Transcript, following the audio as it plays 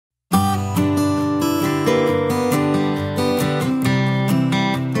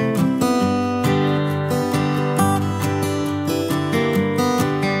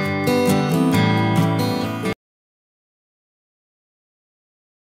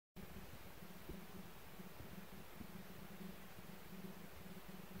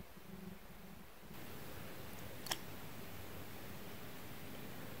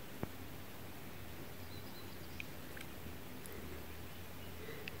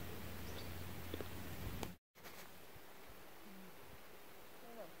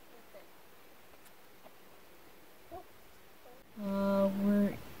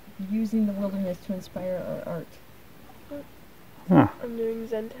using the wilderness to inspire our art. Huh. I'm doing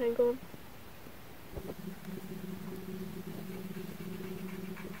Zentangle.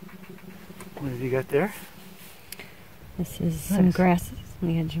 What have you got there? This is some grasses on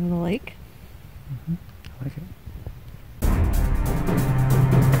the edge of the lake. I like it.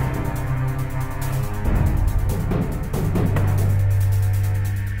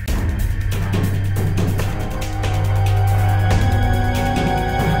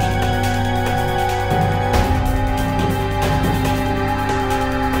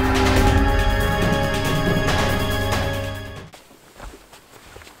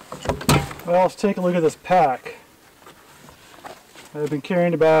 Well, let's take a look at this pack. I've been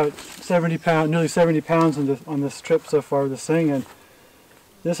carrying about 70 pounds, nearly 70 pounds on this trip so far with this thing, and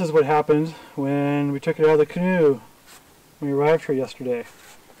this is what happened when we took it out of the canoe when we arrived here yesterday.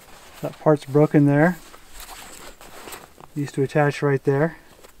 That part's broken there. Used to attach right there.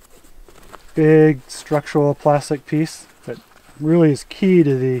 Big structural plastic piece that really is key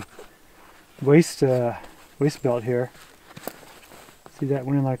to the waist belt here. See that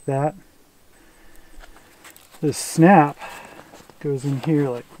went in like that. This snap goes in here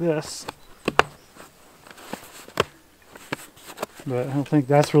like this, but I don't think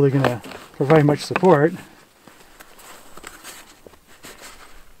that's really going to provide much support.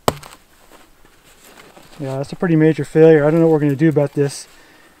 Yeah, that's a pretty major failure. I don't know what we're going to do about this.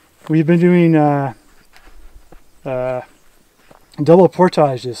 We've been doing double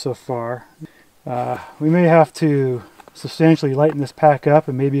portages so far. We may have to substantially lighten this pack up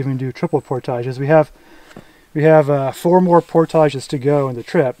and maybe even do triple portages. We have 4 more portages to go in the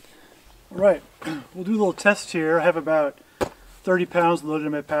trip. All right, we'll do a little test here. I have about 30 pounds loaded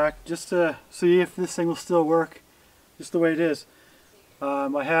in my pack just to see if this thing will still work just the way it is.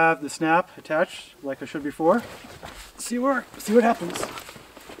 I have the snap attached like I showed before. Let's see what happens.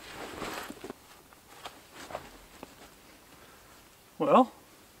 Well,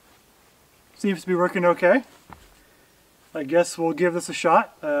 seems to be working okay. I guess we'll give this a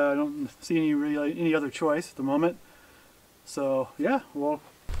shot. I don't see any other choice at the moment. So yeah, well.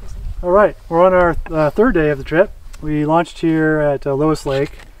 All right, we're on our 3rd day of the trip. We launched here at Lois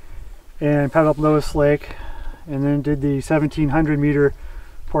Lake and paddled up Lois Lake, and then did the 1,700 meter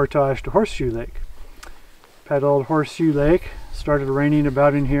portage to Horseshoe Lake. Paddled Horseshoe Lake, started raining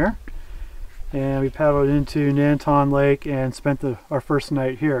about in here, and we paddled into Nanton Lake and spent our first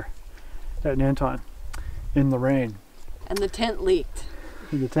night here at Nanton in the rain. And the tent leaked.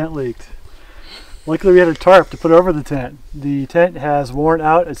 The tent leaked. Luckily we had a tarp to put over the tent. The tent has worn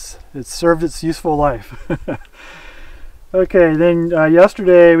out. It's served its useful life. Okay, then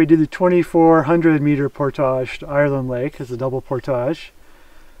yesterday we did the 2,400 meter portage to Ireland Lake as a double portage.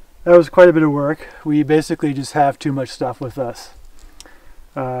 That was quite a bit of work. We basically just have too much stuff with us.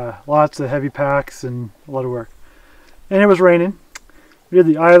 Lots of heavy packs and a lot of work. And it was raining. We did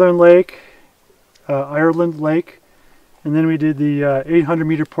the Ireland Lake, and then we did the 800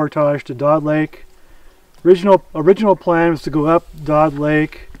 meter portage to Dodd Lake. Original plan was to go up Dodd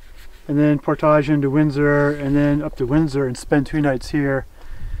Lake and then portage into Windsor and then up to Windsor and spend 2 nights here.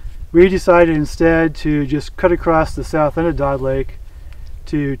 We decided instead to just cut across the south end of Dodd Lake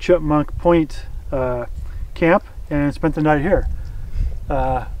to Chipmunk Point camp and spent the night here.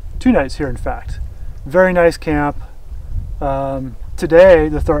 2 nights here, in fact. Very nice camp. Today,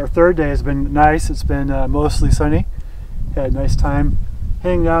 the 3rd day, has been nice. It's been mostly sunny. Had a nice time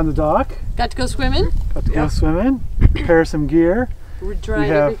hanging out on the dock. Got to go swimming? Got to go swimming, prepare some gear. We dried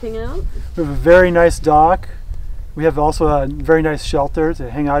everything out. We have a very nice dock. We have also a very nice shelter to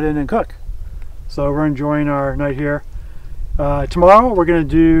hang out in and cook. So we're enjoying our night here. Tomorrow we're going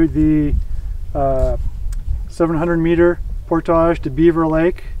to do the 700 meter portage to Beaver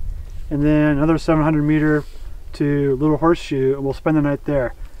Lake, and then another 700 meter to Little Horseshoe, and we'll spend the night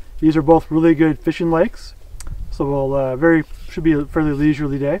there. These are both really good fishing lakes. So we'll should be a fairly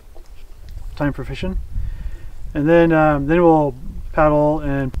leisurely day, time for fishing, and then we'll paddle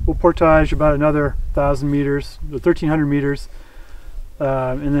and we'll portage about another 1,000 meters, 1,300 meters,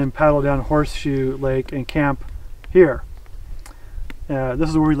 and then paddle down Horseshoe Lake and camp here. This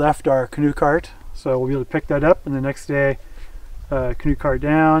is where we left our canoe cart, so we'll be able to pick that up, and the next day canoe cart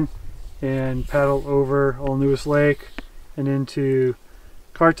down and paddle over Old Lewis Lake and into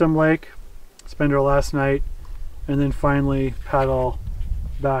Cartum Lake, spend our last night, and then finally paddle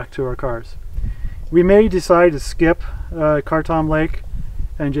back to our cars. We may decide to skip Cartum Lake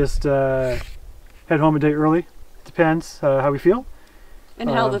and just head home a day early. Depends how we feel. And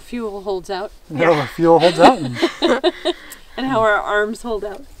how the fuel holds out. And how the fuel holds out. And how our arms hold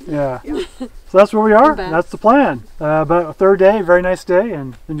out. Yeah. So that's where we are. That's the plan. About a 3rd day, very nice day,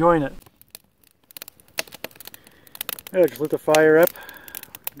 and enjoying it. Yeah, just lit the fire up.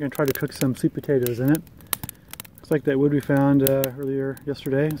 We're going to try to cook some sweet potatoes in it. Looks like that wood we found earlier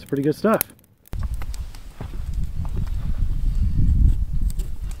yesterday. It's pretty good stuff.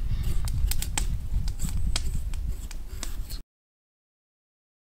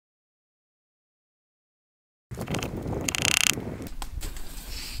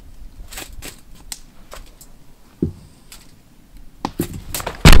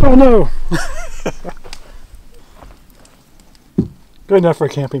 Oh no! Good enough for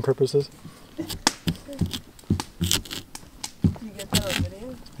camping purposes. Did you get that on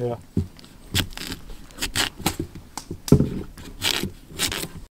video? Yeah.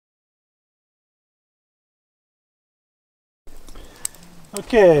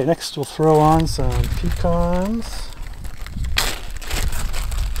 Okay, next we'll throw on some pecans.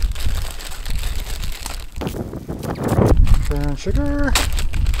 Brown sugar.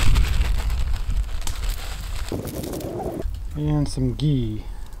 And some ghee,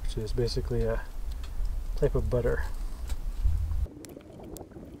 which is basically a type of butter.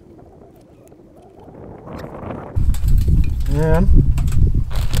 And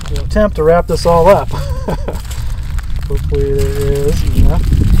we'll attempt to wrap this all up. Hopefully there is enough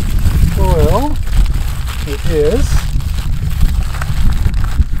foil. It is.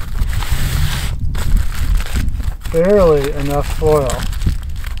 Barely enough foil.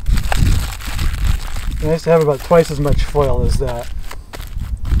 Nice to have about twice as much foil as that.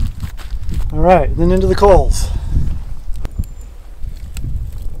 Alright, then into the coals.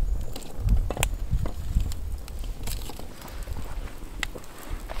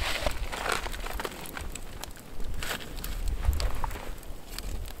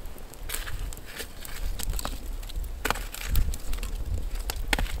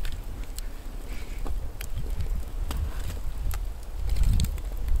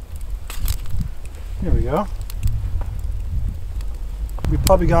 There we go. We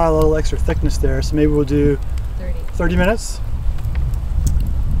probably got a little extra thickness there, so maybe we'll do 30 minutes.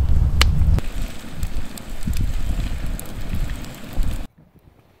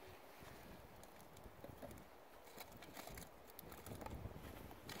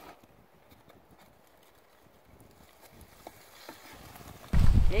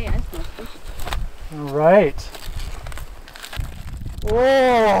 Yeah, I smell fish. All right.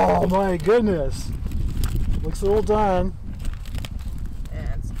 Oh my goodness. Looks a little done.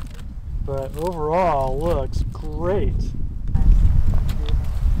 Yeah, But overall looks great.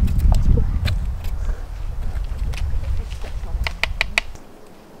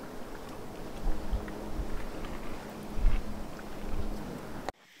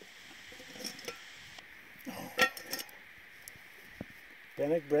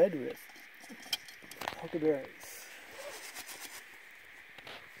 Bannock bread with huckleberries.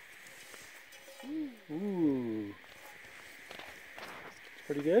 Ooh.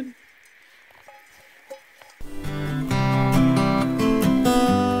 Pretty good.